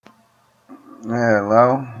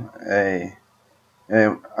Hello. Hey. Hey,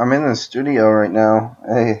 I'm in the studio right now.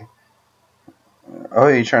 Hey. Oh,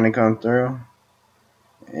 you trying to come through?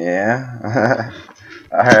 Yeah.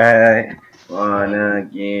 Alright. Wanna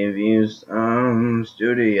give you some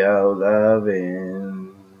studio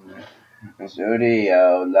loving.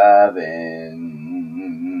 Studio loving.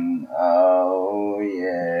 Oh,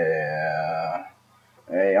 yeah.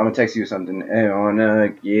 Hey, I'm gonna text you something. Hey, I wanna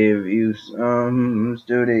give you some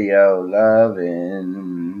studio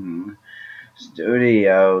loving.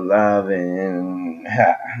 Studio loving.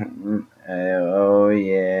 Oh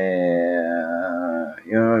yeah.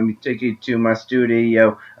 You know, let me take you to my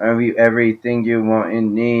studio. I'll be everything you want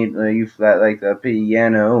and need. Lay you flat like the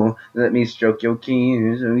piano. Let me stroke your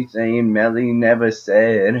keys. Let me saying melody never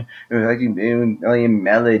said. Like you playing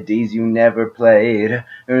melodies you never played.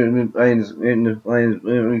 Playing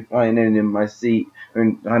in my seat.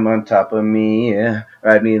 I'm on top of me.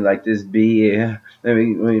 Ride me like this bee. Let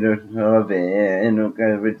me love it.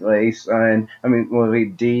 Okay, with baseline. I mean, what we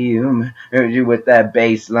deem. You with that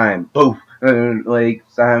baseline. Poof. Like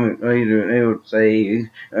Simon later, they would say,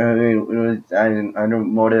 I don't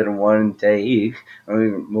more than one take. I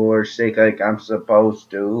mean, more shake like I'm supposed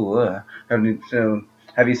to.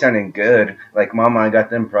 Have you sounding good? Like mama, I got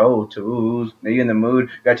them pro tools. Are you in the mood?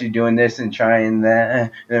 Got you doing this and trying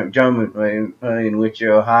that. Jumping, playing with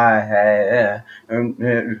your hi hat.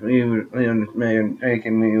 Making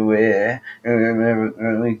me wet.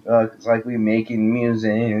 It's like we making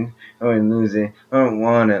music. I losing. I don't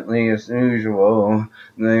want it like as usual.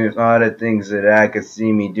 There's a lot of things that I could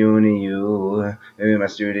see me doing to you. In my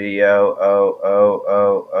studio.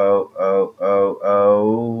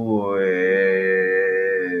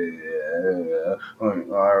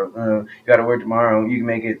 You gotta work tomorrow. You can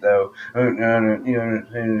make it though. You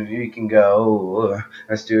can go.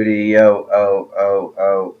 A studio.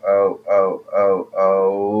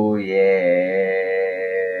 Yeah.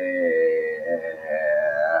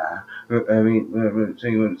 I mean,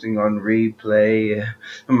 sing on replay.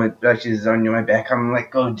 My brushes on my back. I'm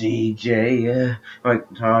like, oh DJ.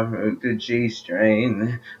 Like top the G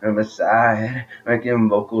string on my side. Like them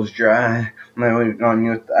vocals dry. My weight on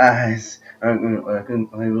your thighs. I can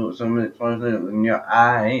play something in your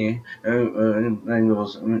eye. Like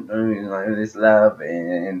this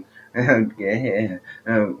loving. Yeah.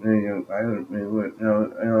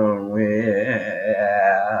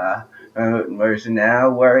 Verse now,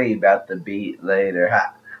 worry about the beat later.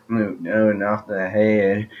 Ha. Moving off the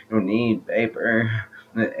head. Don't need paper.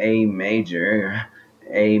 The A major,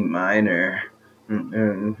 A minor.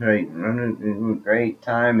 Great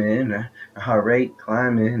timing, heart rate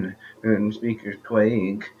climbing, and speakers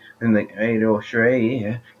quake, and the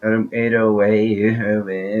 808, 808.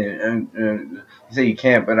 You say you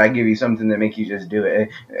can't, but I give you something that make you just do it.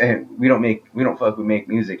 We don't fuck with make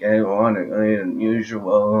music. I want it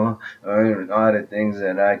unusual. A lot of things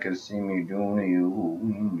that I could see me doing to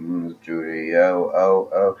you. Studio,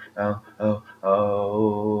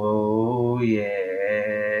 oh,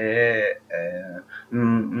 yeah.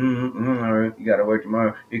 Or you gotta work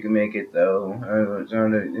tomorrow. You can make it though. I was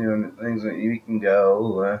on the things that you can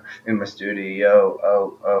go in my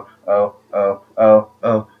studio.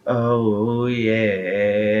 Oh,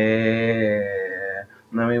 yeah.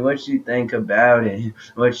 I mean, what you think about it?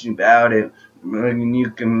 What you about it?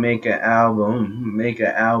 You can make an album.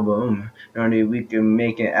 Only we can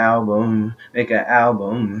make an album, make an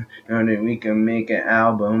album. Only we can make an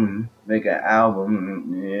album, make an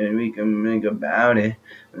album. Yeah, we can think about it,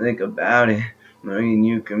 think about it. Only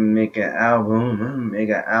you can make an album, make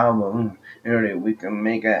an album. Only we can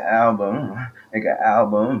make an album, make an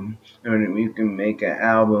album. Only we can make an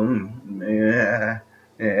album. Yeah,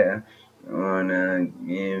 yeah. I wanna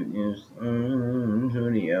give you some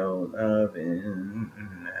studio loving,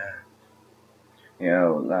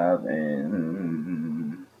 yo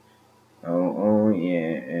loving. Oh,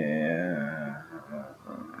 yeah.